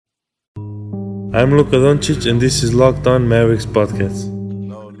I'm Luka Doncic, and this is Locked On Mavericks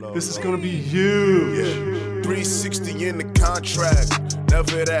podcast. This is gonna be huge. Yeah. 360 in the contract,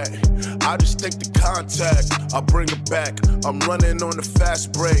 never that. I just take the contact, I bring it back. I'm running on the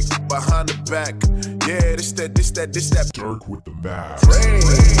fast break, behind the back. Yeah, this that. Dirk with the Mavs.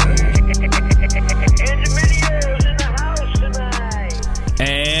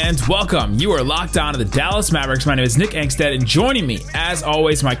 And welcome. You are locked on to the Dallas Mavericks. My name is Nick Angstead, and joining me, as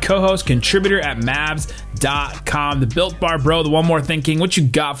always, my co-host, contributor at Mavs.com, the Built Bar Bro, the One More Thinking. What you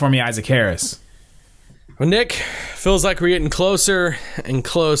got for me, Isaac Harris? Well, Nick, feels like we're getting closer and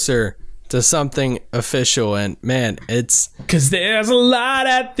closer to something official, and man, it's... Because there's a light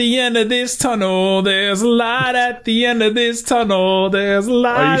at the end of this tunnel. There's a light at the end of this tunnel. There's a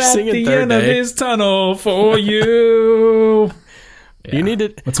light at the end of this tunnel for you. Yeah. You need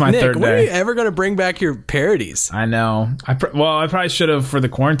to. What's my Nick, third day? When are you ever going to bring back your parodies? I know. I probably should have for the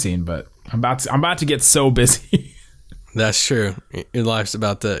quarantine, but I'm about to get so busy. That's true. Your life's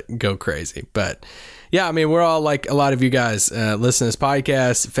about to go crazy. But yeah, I mean, we're all like a lot of you guys listen to this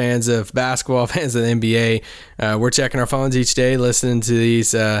podcast, fans of basketball, fans of the NBA. We're checking our phones each day, listening to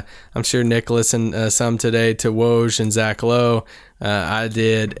these. I'm sure Nick listened some today to Woj and Zach Lowe. I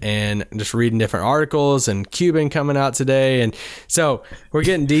did, and just reading different articles, and Cuban coming out today. And so we're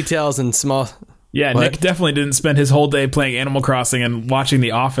getting details and small... Yeah, what? Nick definitely didn't spend his whole day playing Animal Crossing and watching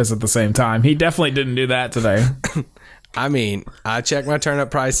The Office at the same time. He definitely didn't do that today. I mean, I checked my turnip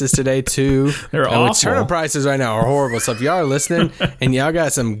prices today too. They're awful. Turnip prices right now are horrible. So if y'all are listening and y'all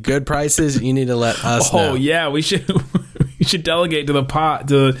got some good prices, you need to let us know. Oh yeah, we should delegate to the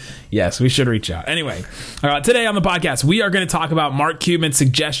pot. Yes, we should reach out. Anyway, today on the podcast, we are going to talk about Mark Cuban's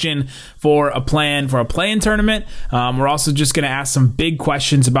suggestion for a plan for a play-in tournament. We're also just going to ask some big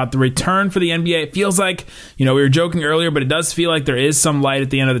questions about the return for the NBA. It feels like, we were joking earlier, but it does feel like there is some light at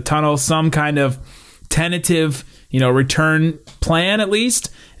the end of the tunnel, some kind of tentative return plan at least.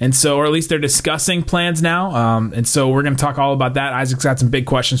 And so, or at least they're discussing plans now. And so we're going to talk all about that. Isaac's got some big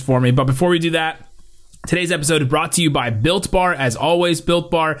questions for me. But before we do that, today's episode is brought to you by Built Bar. As always,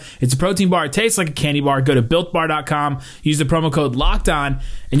 Built Bar. It's a protein bar. It tastes like a candy bar. Go to BuiltBar.com. Use the promo code LOCKEDON,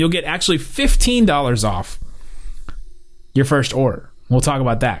 and you'll get actually $15 off your first order. We'll talk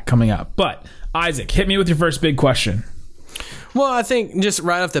about that coming up. But, Isaac, hit me with your first big question. Well, I think just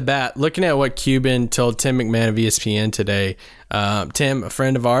right off the bat, looking at what Cuban told Tim McMahon of ESPN today, Tim, a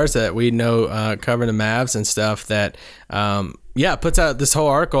friend of ours that we know covering the Mavs and stuff, that puts out this whole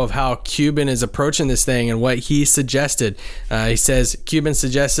article of how Cuban is approaching this thing and what he suggested. He says Cuban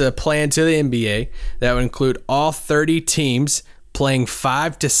suggested a plan to the NBA that would include all 30 teams playing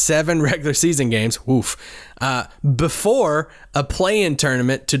 5 to 7 regular season games, before a play-in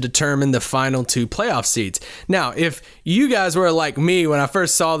tournament to determine the final 2 playoff seeds. Now, if you guys were like me when I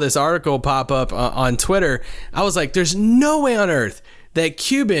first saw this article pop up on Twitter, I was like, there's no way on earth that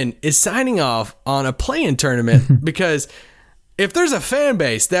Cuban is signing off on a play-in tournament because if there's a fan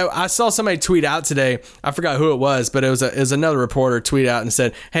base that I saw somebody tweet out today, I forgot who it was, but it was another reporter tweet out and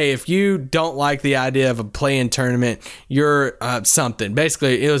said, hey, if you don't like the idea of a play-in tournament, you're something.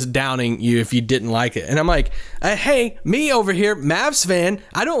 Basically, it was downing you if you didn't like it. And I'm like, hey, me over here, Mavs fan,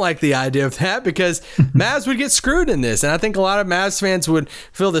 I don't like the idea of that because Mavs would get screwed in this. And I think a lot of Mavs fans would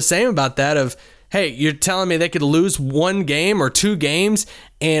feel the same about that of, hey, you're telling me they could lose 1 game or 2 games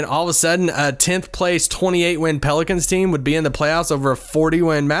and all of a sudden a 10th place 28-win Pelicans team would be in the playoffs over a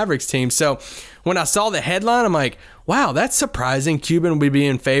 40-win Mavericks team. So when I saw the headline, I'm like, wow, that's surprising. Cuban would be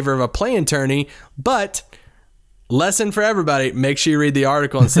in favor of a play-in tourney. But lesson for everybody, make sure you read the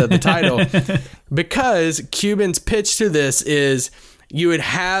article instead of the title. Because Cuban's pitch to this is you would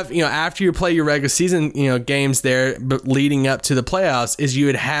have, after you play your regular season, games there, but leading up to the playoffs, is you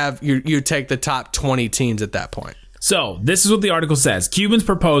would take the top 20 teams at that point. So this is what the article says. Cuban's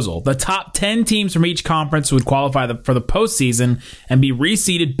proposal: the top 10 teams from each conference would qualify for the postseason and be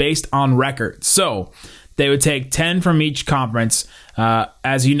reseeded based on record. So they would take 10 from each conference.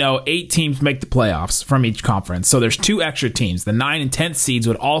 As you know, 8 teams make the playoffs from each conference. So there's 2 extra teams. The 9 and 10th seeds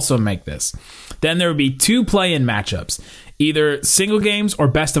would also make this. Then there would be 2 play-in matchups, either single games or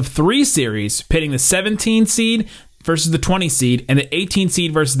best of 3 series, pitting the 17 seed versus the 20 seed and the 18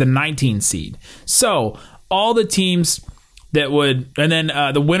 seed versus the 19 seed. So all the teams that would, and then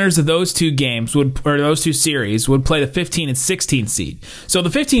the winners of those 2 games or those 2 series would play the 15 and 16 seed. So the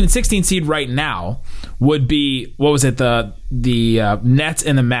 15 and 16 seed right now would be, what was it, the Nets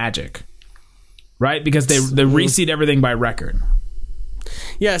and the Magic, right? Because they reseed everything by record.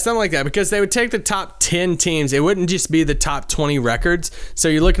 Yeah, something like that, because they would take the top 10 teams. It wouldn't just be the top 20 records. So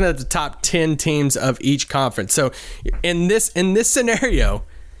you're looking at the top 10 teams of each conference. So in this scenario,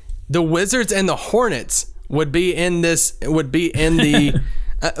 the Wizards and the Hornets would be in the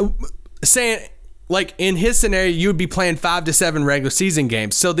saying, like, in his scenario, you would be playing 5 to 7 regular season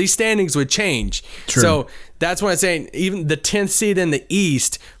games. So these standings would change. True. So that's what I'm saying. Even the 10th seed in the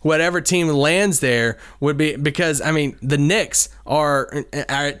East, whatever team lands there would be, because, I mean, the Knicks are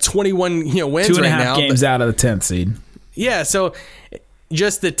at 21 wins 2.5 right now. games out of the 10th seed. Yeah, so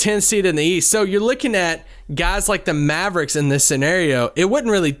just the 10th seed in the East. So you're looking at guys like the Mavericks in this scenario. It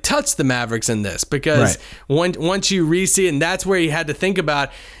wouldn't really touch the Mavericks in this, because once you reseed, and that's where you had to think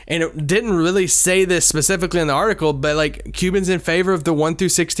about, and it didn't really say this specifically in the article, but like Cuban's in favor of the 1 through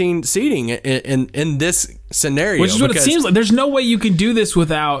 16 seeding in this scenario. Which is what it seems like. There's no way you can do this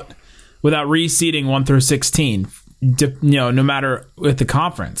without reseeding 1 through 16, no matter with the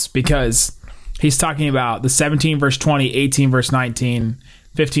conference, because he's talking about the 17 versus 20, 18 versus 19,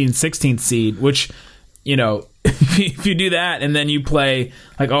 15, 16th seed, which, if you do that and then you play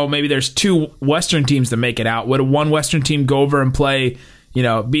like, oh, maybe there's 2 Western teams that make it out. Would one Western team go over and play, be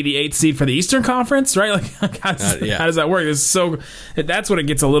the 8th seed for the Eastern Conference, right? Like how does that work? That's when it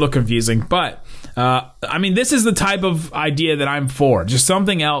gets a little confusing. But I mean, this is the type of idea that I'm for. Just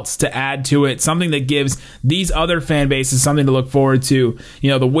something else to add to it, something that gives these other fan bases something to look forward to.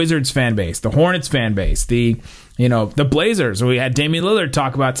 The Wizards fan base, the Hornets fan base, the Blazers. We had Damian Lillard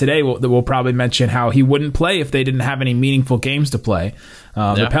talk about today. We'll probably mention how he wouldn't play if they didn't have any meaningful games to play.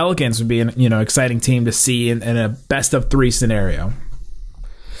 The Pelicans would be an exciting team to see in a best of 3 scenario.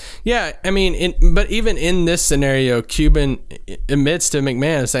 Yeah, I mean, but even in this scenario, Cuban admits to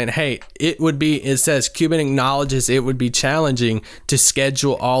McMahon saying, hey, it says Cuban acknowledges it would be challenging to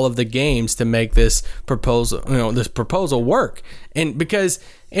schedule all of the games to make this proposal work. And because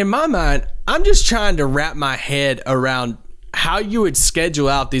in my mind, I'm just trying to wrap my head around how you would schedule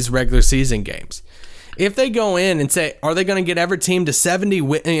out these regular season games. If they go in and say, are they going to get every team to 70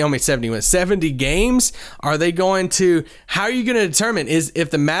 games? Are they going to, how are you going to determine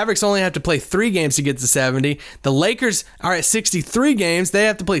if the Mavericks only have to play 3 games to get to 70, the Lakers are at 63 games, they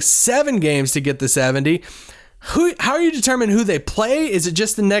have to play 7 games to get to 70. How are you determining who they play? Is it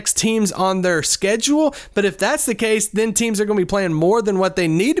just the next teams on their schedule? But if that's the case, then teams are going to be playing more than what they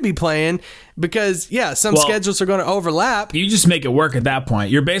need to be playing, because some schedules are going to overlap. You just make it work at that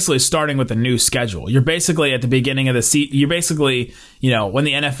point. You're basically starting with a new schedule. You're basically at the beginning of the season. You're basically, when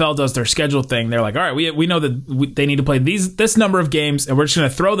the NFL does their schedule thing, they're like, all right, we know that they need to play this number of games, and we're just going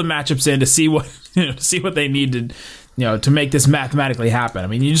to throw the matchups in to see what they need to. To make this mathematically happen. I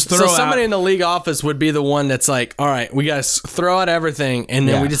mean, you just throw out... somebody in the league office would be the one that's like, all right, we got to throw out everything, and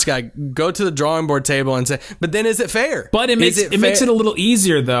then we just got to go to the drawing board table and say, but then is it fair? But it makes it a little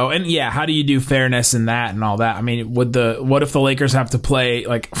easier, though. And how do you do fairness in that and all that? I mean, what if the Lakers have to play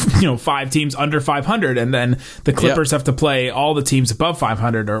 5 teams under 500, and then the Clippers have to play all the teams above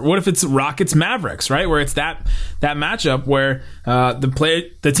 500? Or what if it's Rockets Mavericks, right? Where it's that matchup where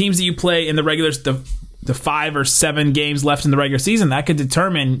the teams that you play in the regular the 5 or 7 games left in the regular season, that could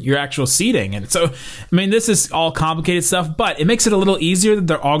determine your actual seeding. And so, I mean, this is all complicated stuff, but it makes it a little easier that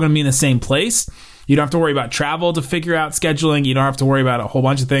they're all going to be in the same place. You don't have to worry about travel to figure out scheduling. You don't have to worry about a whole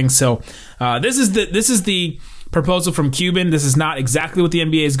bunch of things. So this is the proposal from Cuban. This is not exactly what the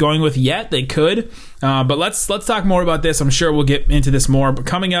NBA is going with yet. They could, but let's talk more about this. I'm sure we'll get into this more. But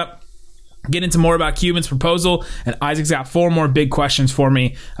coming up, get into more about Cuban's proposal, and Isaac's got 4 more big questions for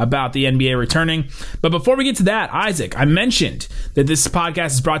me about the NBA returning. But before we get to that, Isaac, I mentioned that this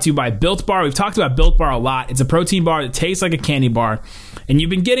podcast is brought to you by Built Bar. We've talked about Built Bar a lot. It's a protein bar that tastes like a candy bar, and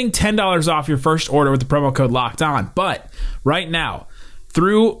you've been getting $10 off your first order with the promo code Locked On. But right now,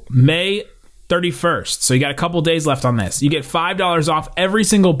 through May 31st, so you got a couple days left on this, you get $5 off every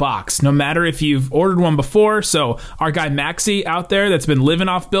single box, no matter if you've ordered one before. So our guy Maxie out there that's been living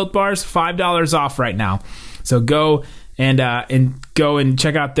off Built Bars, $5 off right now. So go and go and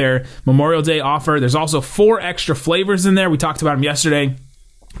check out their Memorial Day offer. There's also 4 extra flavors in there. We talked about them yesterday.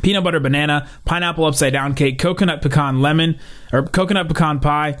 Peanut butter banana, pineapple upside down cake, coconut pecan lemon, or coconut pecan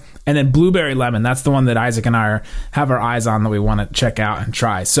pie, and then blueberry lemon. That's the one that Isaac and I have our eyes on that we want to check out and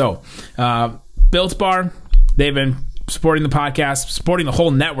try. So, Built Bar, they've been supporting the podcast, supporting the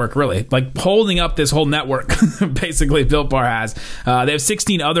whole network, really, like holding up this whole network. Basically, Built Bar has. They have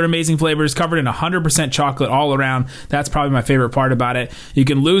 16 other amazing flavors covered in 100% chocolate all around. That's probably my favorite part about it. You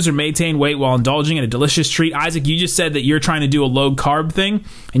can lose or maintain weight while indulging in a delicious treat. Isaac, you just said that you're trying to do a low carb thing,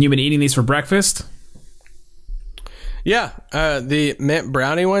 and you've been eating these for breakfast. Yeah, the mint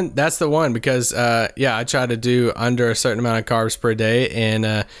brownie one, that's the one, because I try to do under a certain amount of carbs per day,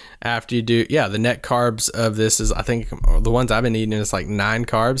 and after you do, the net carbs of this is, I think the ones I've been eating is like 9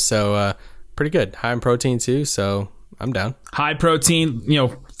 carbs, so pretty good. High in protein too, so I'm down. High protein,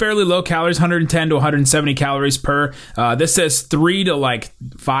 fairly low calories, 110 to 170 calories per. This says 3 to like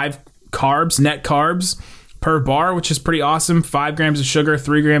 5 carbs, net carbs per bar, which is pretty awesome. 5 grams of sugar,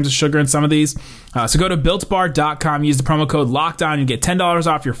 3 grams of sugar in some of these. So go to BuiltBar.com, use the promo code LOCKEDON, and get $10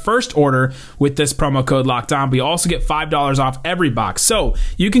 off your first order with this promo code LOCKEDON. But you also get $5 off every box. So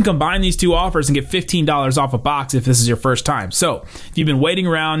you can combine these two offers and get $15 off a box if this is your first time. So if you've been waiting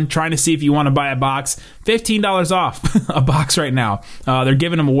around trying to see if you want to buy a box, $15 off a box right now. They're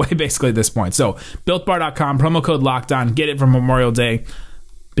giving them away basically at this point. So BuiltBar.com, promo code LOCKEDON, get it for Memorial Day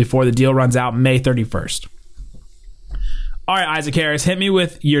before the deal runs out May 31st. All right, Isaac Harris, hit me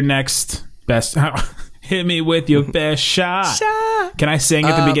with your next best. Hit me with your best shot. Can I sing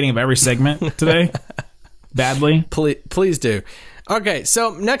at the beginning of every segment today? Badly? Please do. Okay,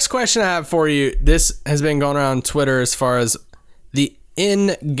 so next question I have for you. This has been going around Twitter as far as the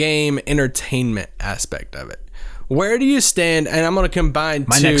in-game entertainment aspect of it. Where do you stand? And I'm going to combine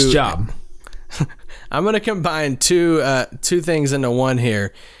my next job. I'm going to combine two things into one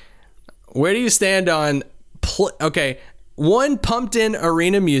here. Where do you stand on? One, pumped in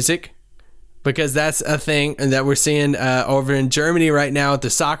arena music, because that's a thing that we're seeing over in Germany right now at the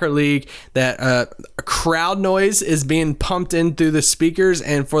soccer league, that crowd noise is being pumped in through the speakers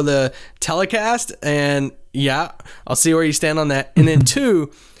and for the telecast. And yeah, I'll see where you stand on that. And then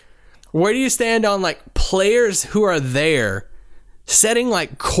 2, where do you stand on like players who are there setting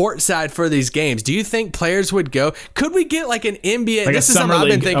like courtside for these games? Do you think players would go? Could we get like an NBA? Like this is something I've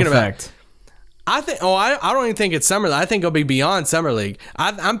been thinking about. I think. I don't even think it's summer league. I think it'll be beyond summer league.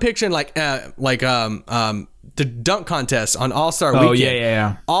 I'm picturing like the dunk contest on All-Star Weekend. Oh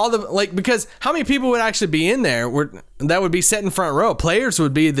yeah. All the because how many people would actually be in there? That would be set in front row. Players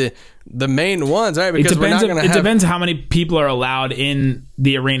would be the main ones, right? Because it depends how many people are allowed in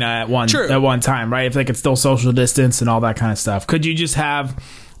the arena at one time, right? If they could still social distance and all that kind of stuff. Could you just have?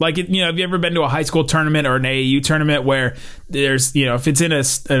 Like, have you ever been to a high school tournament or an AAU tournament where there's, if it's in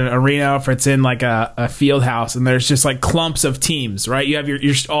an arena, if it's in like a field house, and there's just like clumps of teams, right? You have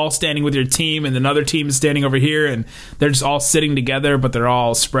you're all standing with your team, and another team is standing over here, and they're just all sitting together, but they're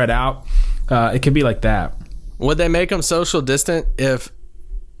all spread out. It could be like that. Would they make them social distant if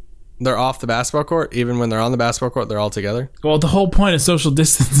they're off the basketball court? Even when they're on the basketball court, they're all together? Well, the whole point of social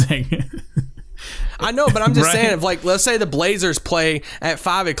distancing. I know, but I'm just saying, if like, let's say the Blazers play at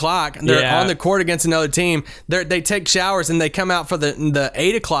 5 o'clock, and they're on the court against another team, they take showers and they come out for the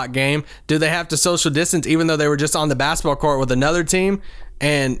 8 o'clock game. Do they have to social distance even though they were just on the basketball court with another team?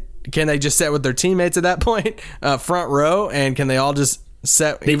 And can they just sit with their teammates at that point, front row? And can they all just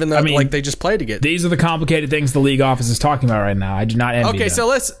set, even though they just play together? These are the complicated things the league office is talking about right now. I do not envy them.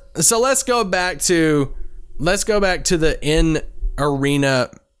 So let's go back to the in arena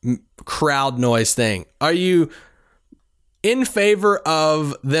crowd noise thing. Are you in favor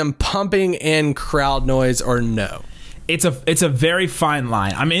of them pumping in crowd noise or no? It's a very fine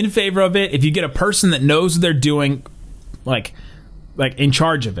line. I'm in favor of it if you get a person that knows what they're doing, like in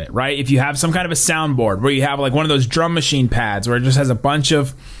charge of it, right? If you have some kind of a soundboard where you have like one of those drum machine pads where it just has a bunch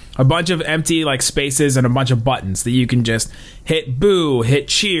of empty like spaces and a bunch of buttons that you can just hit boo, hit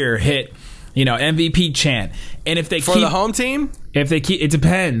cheer, hit MVP chant. And if they for the home team, if they keep, it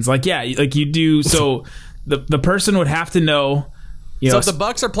depends. Like you do. So the person would have to know. So if the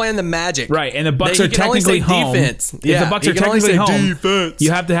Bucks are playing the Magic, right, and the Bucks are technically home. Defense. If the Bucks are technically home,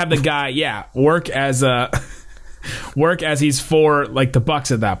 you have to have the guy, work as he's for like the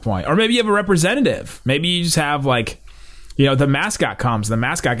Bucks at that point. Or maybe you have a representative. Maybe you just have like, the mascot comes. The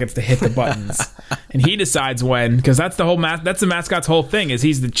mascot gets to hit the buttons, and he decides when, because that's the whole that's the mascot's whole thing, is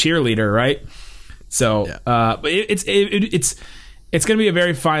he's the cheerleader, right? So, but it's going to be a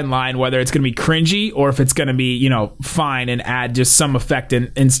very fine line whether it's going to be cringy or if it's going to be fine and add just some effect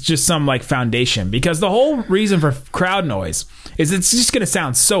and just some like foundation. Because the whole reason for crowd noise is it's just going to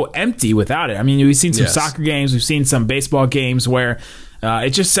sound so empty without it. I mean, we've seen some soccer games, we've seen some baseball games where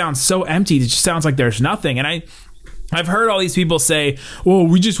it just sounds so empty. It just sounds like there's nothing, and I've heard all these people say, well,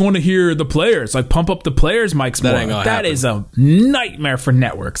 we just want to hear the players, like pump up the players' mics more. That is a nightmare for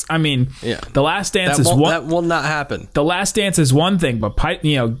networks. I mean, The Last Dance that will not happen. The Last Dance is one thing, but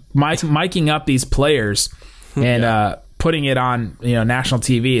miking up these players and putting it on national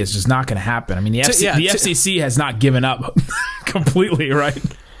TV is just not going to happen. I mean, the FCC has not given up completely, right?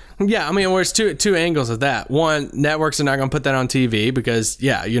 Yeah, I mean, there's two angles of that. One, networks are not going to put that on TV because,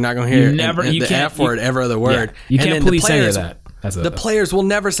 you're not going to hear the F word, every other word. You can't police any of that. The players will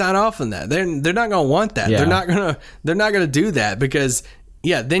never sign off on that. They're not going to want that. Yeah. They're not going to do that because,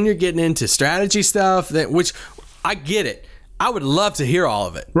 then you're getting into strategy stuff, which I get it. I would love to hear all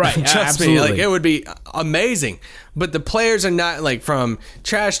of it. Right, Trust absolutely. me, like it would be amazing. But the players are not like from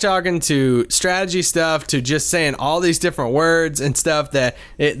trash talking to strategy stuff to just saying all these different words and stuff that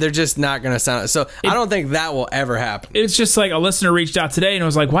they're just not going to sound. So I don't think that will ever happen. It's just like a listener reached out today and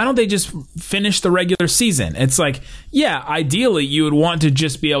was like, why don't they just finish the regular season? It's like, yeah, ideally you would want to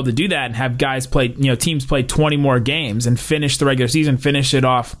just be able to do that and have guys play, teams play 20 more games and finish the regular season, finish it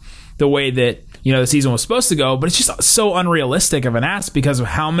off the way that the season was supposed to go, but it's just so unrealistic of an ask because of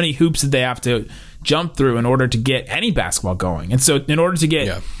how many hoops that they have to jump through in order to get any basketball going. And so in order to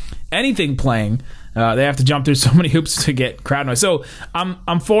get anything playing, they have to jump through so many hoops to get crowd noise. So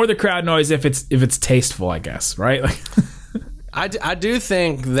I'm for the crowd noise if it's tasteful, I guess, right? Like, I do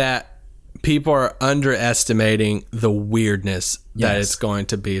think that people are underestimating the weirdness that it's going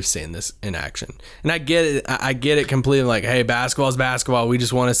to be of seeing this in action. And I get it. I get it completely. Like, hey, basketball is basketball. We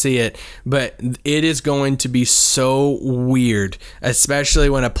just want to see it. But it is going to be so weird,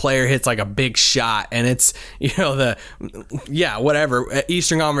 especially when a player hits like a big shot and it's, whatever,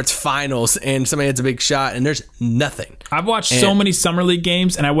 Eastern Conference Finals and somebody hits a big shot and there's nothing. I've watched so many Summer League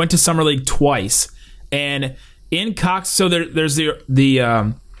games and I went to Summer League twice. And in Cox, so there's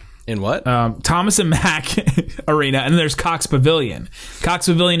the in what? Thomas and Mack Arena, and then there's Cox Pavilion. Cox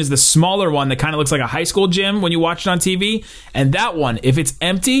Pavilion is the smaller one that kind of looks like a high school gym when you watch it on TV. And that one, if it's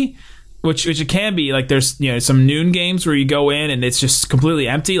empty, which it can be, like there's some noon games where you go in and it's just completely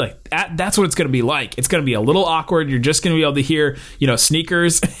empty. Like that's what it's going to be like. It's going to be a little awkward. You're just going to be able to hear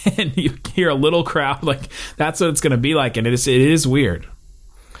sneakers and you hear a little crowd. Like that's what it's going to be like, and it is weird.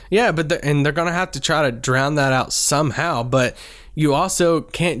 Yeah, but they're going to have to try to drown that out somehow. But you also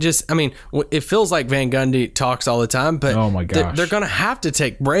can't just, it feels like Van Gundy talks all the time, but oh my gosh, they're going to have to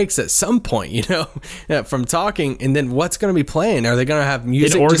take breaks at some point, from talking. And then what's going to be playing? Are they going to have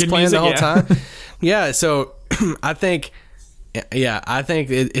music just playing the whole time? Yeah. So I think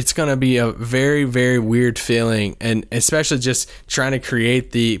it's going to be a very, very weird feeling, and especially just trying to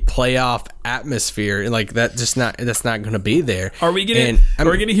create the playoff atmosphere like that. That's not going to be there. Are we going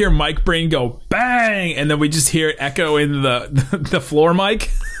to hear Mike Breen go bang, and then we just hear it echo in the floor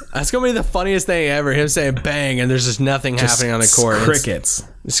mic? That's going to be the funniest thing ever. Him saying bang, and there's just nothing happening on the court. Crickets.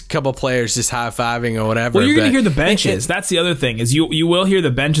 There's a couple players just high fiving or whatever. Well, you're going to hear the benches. That's the other thing is you will hear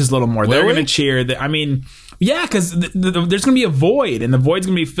the benches a little more. They're going to cheer. Yeah, because there's going to be a void, and the void's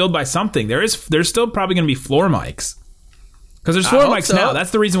going to be filled by something. There's still probably going to be floor mics. Because there's floor mics now.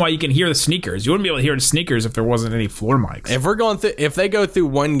 That's the reason why you can hear the sneakers. You wouldn't be able to hear the sneakers if there wasn't any floor mics. If they go through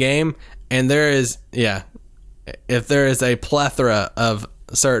one game and if there is a plethora of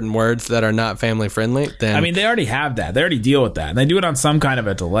certain words that are not family friendly, then they already have that. They already deal with that. And they do it on some kind of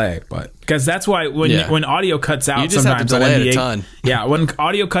a delay, but because that's why when audio cuts out, you just sometimes have to delay on NBA, it a ton. Yeah, when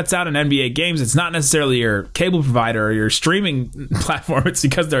audio cuts out in NBA games, it's not necessarily your cable provider or your streaming platform. It's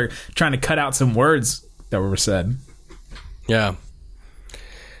because they're trying to cut out some words that were said. Yeah.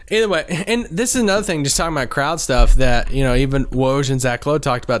 Either way, and this is another thing, just talking about crowd stuff that even Woj and Zach Lowe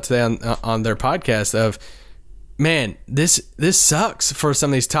talked about today on their podcast of, man, this sucks for some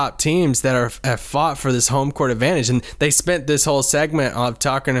of these top teams that have fought for this home court advantage. And they spent this whole segment of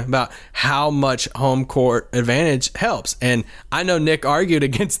talking about how much home court advantage helps. And I know Nick argued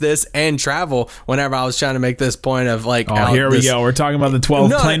against this and travel whenever I was trying to make this point of like, here we go. We're talking about the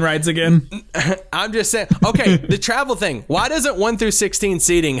 12 plane rides again. I'm just saying, okay, the travel thing. Why doesn't 1 through 16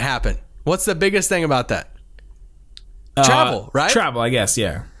 seeding happen? What's the biggest thing about that? Travel, right? Travel, I guess,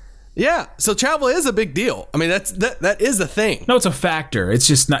 yeah. Yeah, so travel is a big deal. That is the thing. No, it's a factor. It's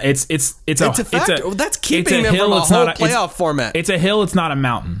just not. It's a factor. That's keeping them from a whole playoff format. It's a hill. It's not a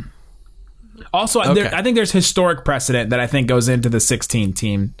mountain. Also, I think there's historic precedent that I think goes into the 16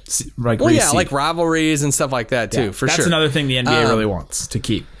 team. Like rivalries and stuff like that too. For sure, that's another thing the NBA really wants to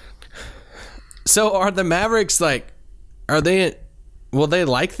keep. So are the Mavericks will they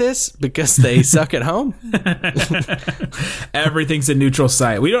like this because they suck at home? Everything's a neutral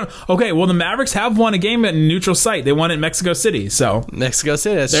site. Okay, well, the Mavericks have won a game at a neutral site. They won it in Mexico City. So Mexico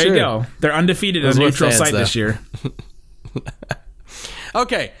City, that's there true. You go. They're undefeated at a neutral site this year.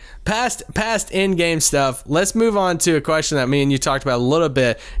 Okay, past in-game stuff. Let's move on to a question that me and you talked about a little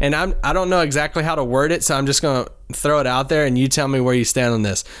bit, and I don't know exactly how to word it, so I'm just going to throw it out there, and you tell me where you stand on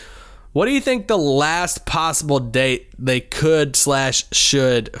this. What do you think the last possible date they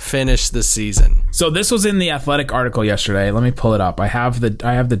could/should finish the season? So this was in the Athletic article yesterday. Let me pull it up. I have the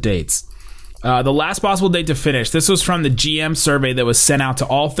dates. The last possible date to finish. This was from the GM survey that was sent out to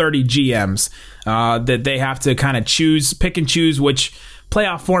all 30 GMs that they have to kind of pick and choose which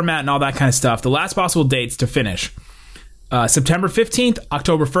playoff format and all that kind of stuff. The last possible dates to finish. September 15th,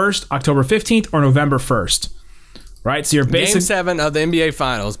 October 1st, October 15th, or November 1st. right? So you're Game basically 7 of the NBA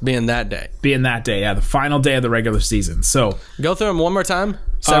Finals being that day. the final day of the regular season. So Go through them one more time.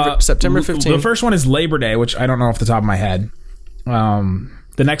 September 15th. The first one is Labor Day, which I don't know off the top of my head.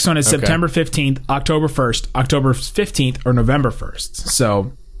 The next one is September 15th, October 1st, October 15th, or November 1st.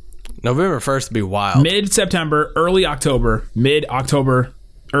 So November 1st would be wild. mid-September, early October, mid-October,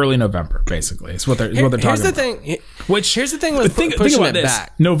 early November, basically. Is what they're talking about. Here's the thing with think pushing about it this.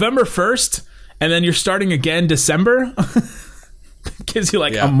 back. November 1st, and then you're starting again December. Gives you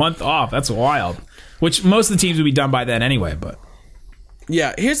like a month off. That's wild. Which most of the teams would be done by then anyway. But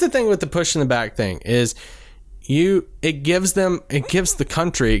yeah, here's the thing with the pushing the back thing is it gives the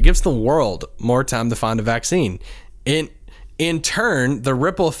country, it gives the world more time to find a vaccine. In turn, the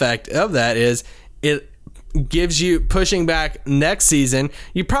ripple effect of that is it gives you pushing back next season.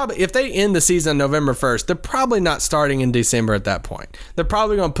 You probably, if they end the season November 1st, they're probably not starting in December at that point. They're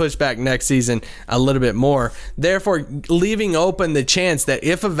probably going to push back next season a little bit more, therefore leaving open the chance that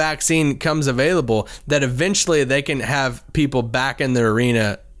if a vaccine comes available, that eventually they can have people back in the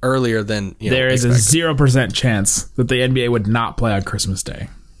arena earlier than there is expected. a 0% chance that the NBA would not play on Christmas Day.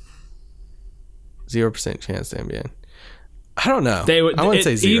 0% chance the NBA. I don't know. I wouldn't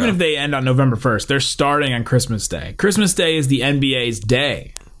say 0. Even if they end on November 1st, they're starting on Christmas Day. Christmas Day is the NBA's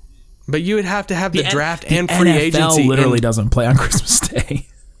day. But you would have to have the draft and the free NFL agency. Literally doesn't play on Christmas Day.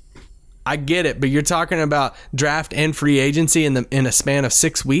 I get it, but you're talking about draft and free agency in a span of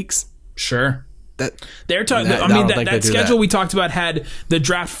 6 weeks. Sure. They're talking. That schedule we talked about had the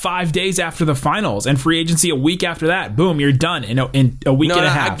draft 5 days after the finals and free agency a week after that. Boom, you're done in a week and a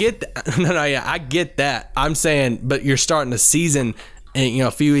half. I get that. I get that. I'm saying, but you're starting the season, and a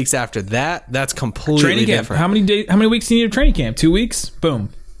few weeks after that. That's completely training camp. different. How many weeks do you need of training camp? 2 weeks.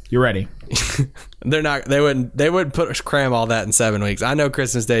 Boom, you're ready. They're not. They wouldn't cram all that in 7 weeks. I know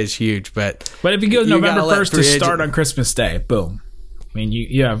Christmas Day is huge, but if you go November 1st to start on Christmas Day, boom. I mean,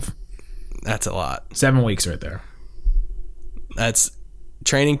 you have. That's a lot. 7 weeks right there. That's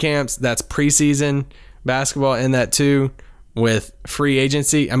training camps. That's preseason basketball in that too, with free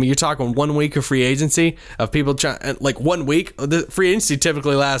agency. I mean, you're talking 1 week of free agency of people trying, like 1 week. The free agency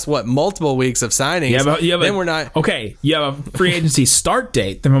typically lasts multiple weeks of signings. We're not. Okay, you have a free agency start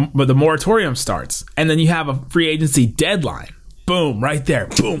date, but the moratorium starts, and then you have a free agency deadline. Boom, right there.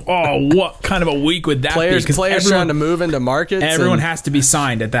 Boom. Oh, what kind of a week would that be? Players trying to move into markets. Everyone has to be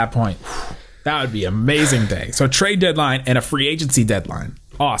signed at that point. That would be an amazing day. So trade deadline and a free agency deadline.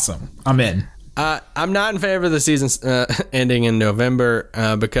 Awesome. I'm in. I'm not in favor of the season ending in November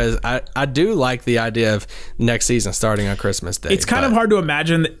because I do like the idea of next season starting on Christmas Day. It's kind of hard to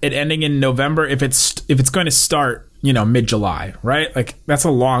imagine it ending in November if it's going to start mid-July, right? Like that's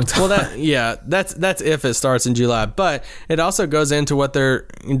a long time. Well, that's if it starts in July, but it also goes into what they're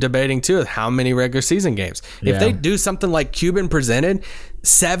debating too: how many regular season games. If they do something like Cuban presented,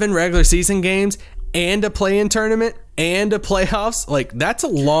 7 regular season games and a play-in tournament and a playoffs, like that's a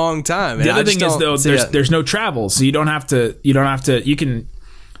long time. The other thing is though, there's no travel, so you don't have to. You can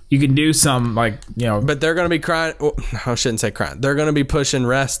do some But they're going to be crying. Well, I shouldn't say crying. They're going to be pushing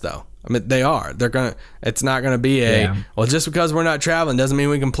rest though. I mean, they are. It's not going to be well, just because we're not traveling doesn't mean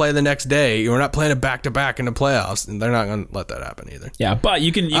we can play the next day. We're not playing it back to back in the playoffs, and they're not going to let that happen either. Yeah, but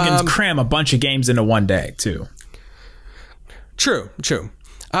you can cram a bunch of games into one day too. True.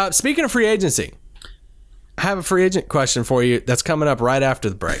 Speaking of free agency, I have a free agent question for you that's coming up right after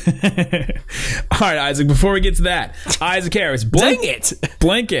the break. All right, Isaac, before we get to that, Isaac Harris, dang it!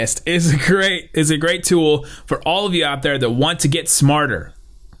 Blinkist is a great tool for all of you out there that want to get smarter.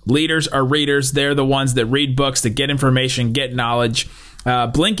 Leaders are readers. They're the ones that read books, that get information, get knowledge.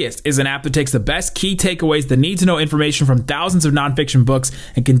 Blinkist is an app that takes the best key takeaways, the need-to-know information from thousands of nonfiction books,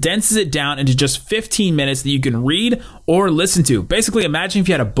 and condenses it down into just 15 minutes that you can read or listen to. Basically, imagine if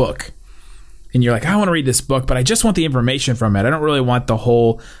you had a book and you're like, I want to read this book, but I just want the information from it. I don't really want the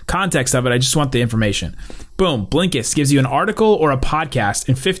whole context of it. I just want the information. Boom. Blinkist gives you an article or a podcast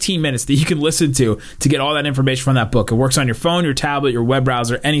in 15 minutes that you can listen to get all that information from that book. It works on your phone, your tablet, your web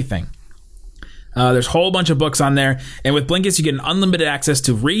browser, anything. There's a whole bunch of books on there. And with Blinkist, you get an unlimited access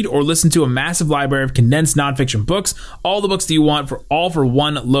to read or listen to a massive library of condensed nonfiction books. All the books that you want for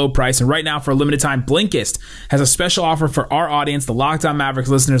one low price. And right now, for a limited time, Blinkist has a special offer for our audience, the Locked On Mavericks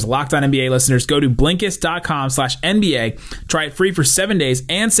listeners, Locked On NBA listeners. Go to Blinkist.com/NBA. Try it free for 7 days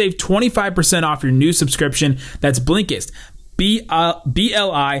and save 25% off your new subscription. That's Blinkist. BLINKIST.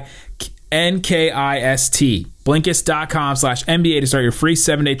 Blinkist.com/NBA to start your free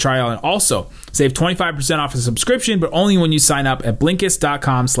 7-day trial and also save 25% off a subscription, but only when you sign up at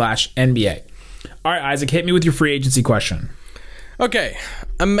Blinkist.com/NBA. All right, Isaac, hit me with your free agency question. Okay,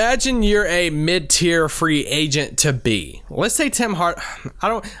 imagine you're a mid-tier free agent to be. Let's say Tim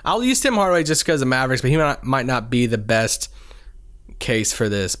I'll use Tim Hardaway just because of Mavericks, but he might not be the best case for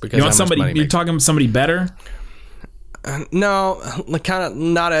this because you want somebody. You're talking somebody better. No, kind of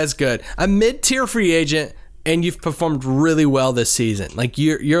not as good. A mid-tier free agent, and you've performed really well this season. Like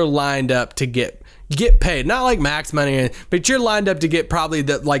you're lined up to get paid, not like max money, but you're lined up to get probably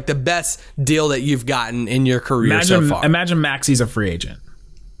the best deal that you've gotten in your career so far. Imagine Maxi's a free agent.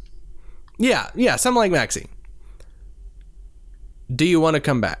 Yeah, something like Maxi. Do you want to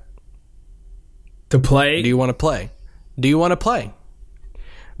come back to play? Do you want to play? Do you want to play?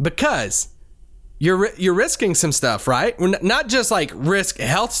 Because you're risking some stuff, right? Not just like risk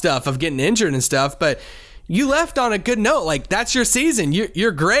health stuff of getting injured and stuff, but you left on a good note. Like, that's your season.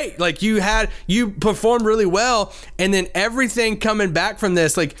 You're great. Like, you performed really well, and then everything coming back from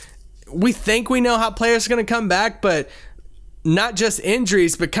this, like, we think we know how players are going to come back, but not just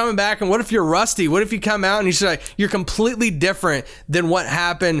injuries, but coming back. And what if you're rusty? What if you come out and you're completely different than what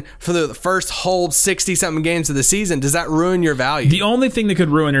happened for the first whole 60-something games of the season? Does that ruin your value? The only thing that could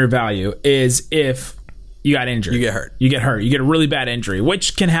ruin your value is if you got injured. You get hurt. You get a really bad injury,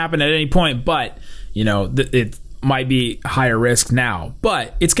 which can happen at any point, but it might be higher risk now.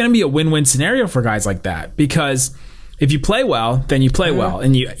 But it's going to be a win-win scenario for guys like that, because if you play well, then you play well,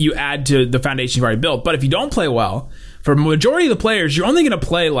 and you add to the foundation you've already built. But if you don't play well, for a majority of the players, you're only going to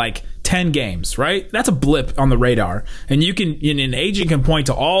play like 10 games, right? That's a blip on the radar. And an agent can point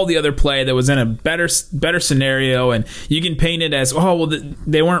to all the other play that was in a better scenario, and you can paint it as,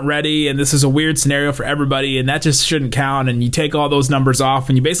 they weren't ready, and this is a weird scenario for everybody, and that just shouldn't count. And you take all those numbers off,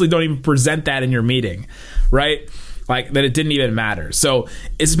 and you basically don't even present that in your meeting, right? Like, that it didn't even matter. So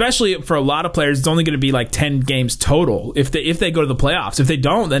especially for a lot of players, it's only going to be like 10 games total if they go to the playoffs. If they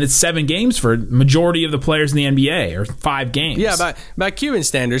don't, then it's 7 games for majority of the players in the NBA, or 5 games. Yeah, by Cuban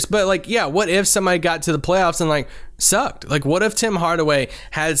standards. But what if somebody got to the playoffs and sucked? Like, what if Tim Hardaway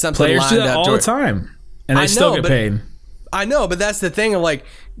had something players lined do that up all the time, and they still get paid. I know, but that's the thing of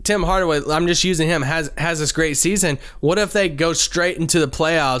Tim Hardaway, I'm just using him, has this great season. What if they go straight into the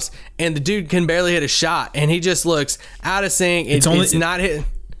playoffs and the dude can barely hit a shot and he just looks out of sync? It's not hitting.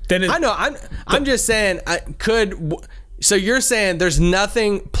 I know. I'm just saying, so you're saying there's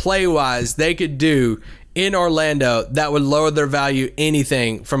nothing play-wise they could do in Orlando that would lower their value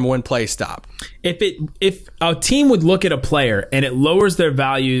anything from when play stopped? If a team would look at a player and it lowers their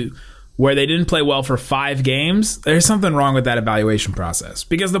value where they didn't play well for 5 games, there's something wrong with that evaluation process,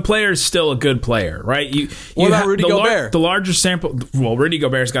 because the player is still a good player, right? What about Rudy Gobert? The larger sample, Rudy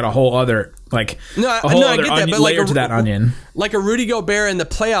Gobert's got a whole other I get that, but layer to that onion. Like a Rudy Gobert in the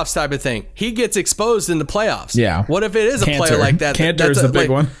playoffs type of thing. He gets exposed in the playoffs. Yeah. What if it is a player like that? Cantor is the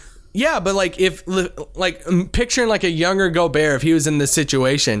big one. Yeah, but picturing a younger Gobert, if he was in this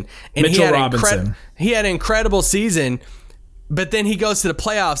situation, and Mitchell Robinson, he had an incredible season. But then he goes to the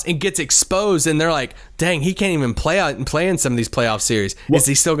playoffs and gets exposed, and they're like, dang, he can't even play in some of these playoff series. Is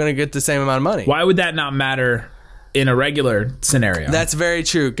he still going to get the same amount of money? Why would that not matter in a regular scenario? That's very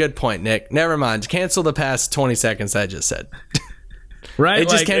true. Good point, Nick. Never mind. Cancel the past 20 seconds I just said. Right? It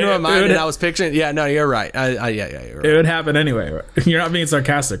just came to my mind, and I was picturing. Yeah, no, you're right. You're right. It would happen anyway. You're not being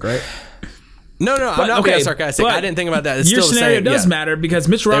sarcastic, right? No, I'm not being sarcastic. I didn't think about that. It's your still scenario the same. does matter, because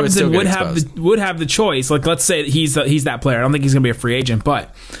Mitch Robinson would have the choice. Like, let's say he's that player. I don't think he's going to be a free agent,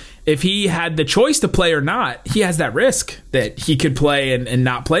 but if he had the choice to play or not, he has that risk that he could play and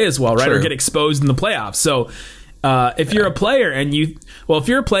not play as well, right? True. Or get exposed in the playoffs. So if you're a player and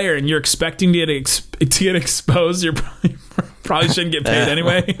you're expecting to get exposed, you probably shouldn't get paid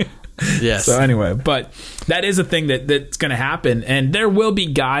anyway. Yes. So anyway, but that is a thing that's going to happen, and there will be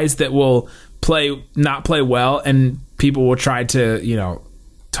guys that will not play well, and people will try to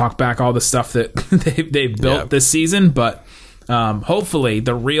talk back all the stuff that they've built this season. But hopefully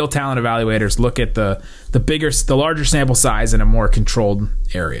the real talent evaluators look at the larger sample size in a more controlled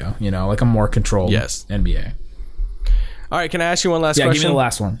area, like a more controlled NBA. All right, can I ask you one last question? Give me the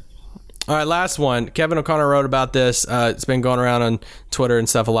last one. All right, last one. Kevin O'Connor wrote about this. It's been going around on Twitter and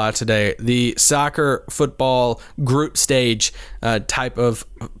stuff a lot today. The soccer football group stage type of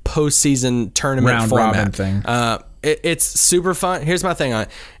postseason tournament round format robin thing. It's super fun. Here's my thing on it.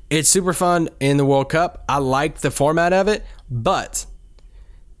 It's super fun in the World Cup. I like the format of it, but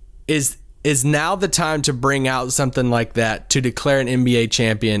is now the time to bring out something like that to declare an NBA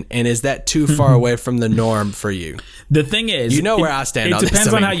champion? And is that too far away from the norm for you? The thing is, you know where I stand on this. It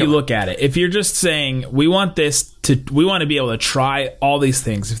depends on how you look at it. If you're just saying, we want to be able to try all these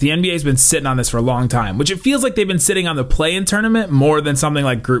things. If the NBA's been sitting on this for a long time, which it feels like they've been sitting on the play-in tournament more than something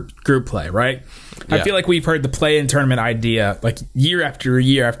like group play, right? Yeah. I feel like we've heard the play-in tournament idea like year after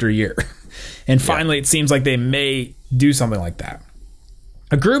year after year. And finally, it seems like they may do something like that.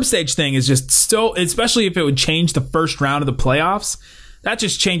 A group stage thing is just so, especially if it would change the first round of the playoffs, that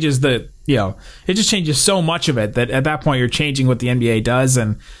just changes it just changes so much of it that at that point you're changing what the NBA does.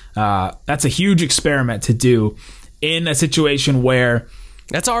 And that's a huge experiment to do in a situation where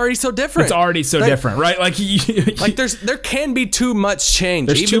that's already so different. It's already so different, right? Like there can be too much change.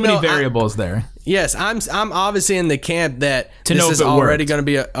 There's too many variables there. Yes, I'm obviously in the camp that to this know is already going to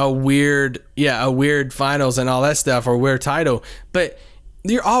be a weird finals and all that stuff, or weird title. But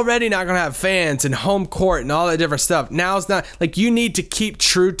you're already not going to have fans and home court and all that different stuff. Now it's not like you need to keep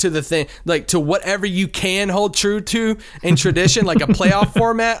true to the thing, like to whatever you can hold true to in tradition, like a playoff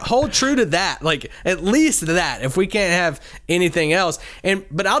format. Hold true to that, like at least that. If we can't have anything else,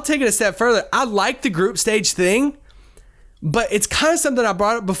 but I'll take it a step further. I like the group stage thing, but it's kind of something I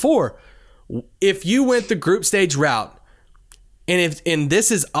brought up before. If you went the group stage route, and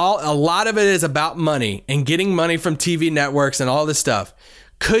this is a lot of it is about money and getting money from TV networks and all this stuff.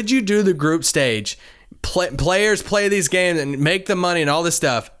 Could you do the group stage, players play these games and make the money and all this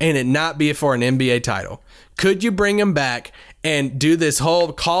stuff, and it not be for an NBA title? Could you bring them back and do this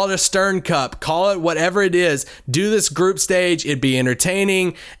whole, call it a Stern Cup, call it whatever it is, do this group stage, it'd be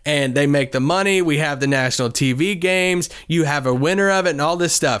entertaining, and they make the money, we have the national TV games, you have a winner of it and all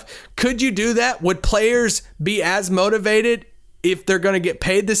this stuff. Could you do that? Would players be as motivated if they're going to get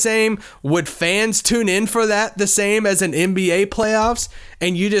paid the same? Would fans tune in for that the same as an NBA playoffs?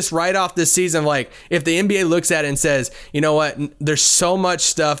 And you just write off this season, like if the NBA looks at it and says, you know what, there's so much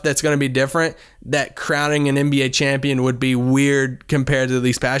stuff that's going to be different that crowning an NBA champion would be weird compared to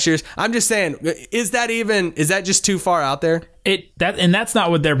these past years. I'm just saying, is that just too far out there? That's not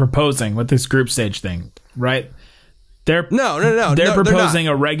what they're proposing with this group stage thing, right? No. They're proposing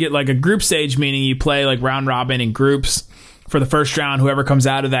a group stage, meaning you play like round robin in groups. For the first round, whoever comes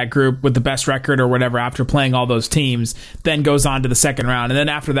out of that group with the best record or whatever after playing all those teams then goes on to the second round. And then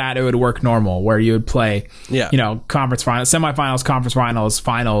after that, it would work normal where you would play, conference finals, semifinals, conference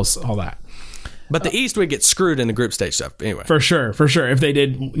finals, all that. But the East would get screwed in the group stage stuff anyway. For sure. If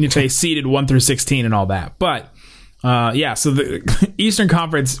they seeded 1 through 16 and all that. But so the Eastern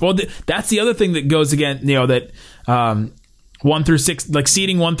Conference, well, that's the other thing that goes again, that 1 through 6, like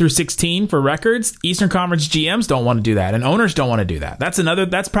seeding 1 through 16 for records. Eastern Conference GMs don't want to do that, and owners don't want to do that.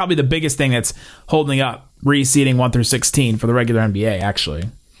 That's probably the biggest thing that's holding up reseeding 1 through 16 for the regular NBA, actually.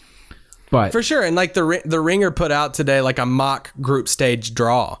 But for sure, and like the Ringer put out today, like a mock group stage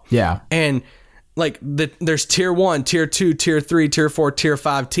draw. Yeah, and like there's tier 1, tier 2, tier 3, tier 4, tier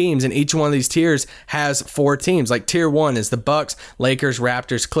 5 teams, and each one of these tiers has 4 teams. Like tier 1 is the Bucks, Lakers,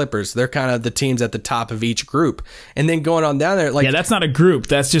 Raptors, Clippers. They're kind of the teams at the top of each group. And then going on down there, like that's not a group.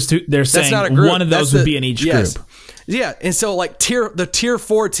 That's just they're saying not a group. One of those would be in each group. Yeah, and so like the tier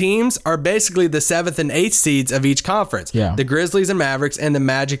 4 teams are basically the 7th and 8th seeds of each conference. Yeah, the Grizzlies and Mavericks and the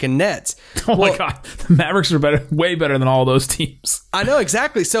Magic and Nets. My God, the Mavericks are way better than all those teams. I know,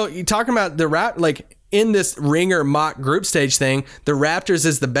 exactly. So you're talking about like in this Ringer mock group stage thing, the Raptors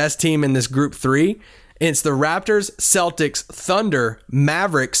is the best team in this group 3. It's the Raptors, Celtics, Thunder,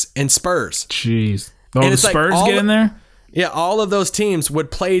 Mavericks, and Spurs. Jeez, the Spurs get in there. Yeah, all of those teams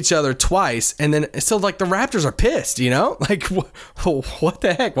would play each other twice, and then so like the Raptors are pissed, like what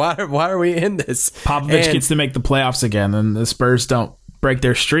the heck? Why are we in this? Popovich gets to make the playoffs again, and the Spurs don't break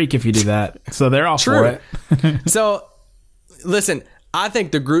their streak if you do that, so they're all for it. So, listen, I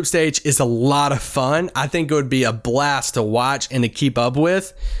think the group stage is a lot of fun. I think it would be a blast to watch and to keep up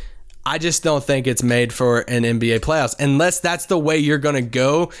with. I just don't think it's made for an NBA playoffs unless that's the way you're going to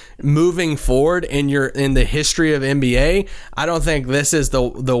go moving forward in the history of NBA. I don't think this is the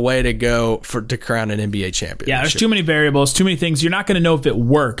way to go to crown an NBA champion. Yeah, there's too many variables, too many things. You're not going to know if it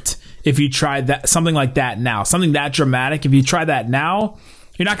worked if you tried that something like that now, something that dramatic. If you try that now,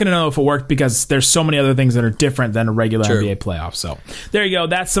 you're not going to know if it worked because there's so many other things that are different than a regular NBA playoff. So there you go.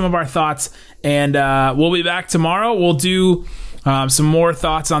 That's some of our thoughts, and we'll be back tomorrow. We'll do some more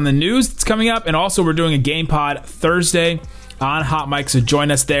thoughts on the news that's coming up, and also we're doing a game pod Thursday on Hot Mic, so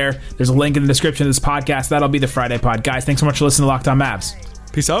join us there. There's a link in the description of this podcast. That'll be the Friday pod. Guys, thanks so much for listening to Locked On Mavs.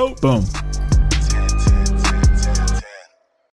 Peace out. Boom.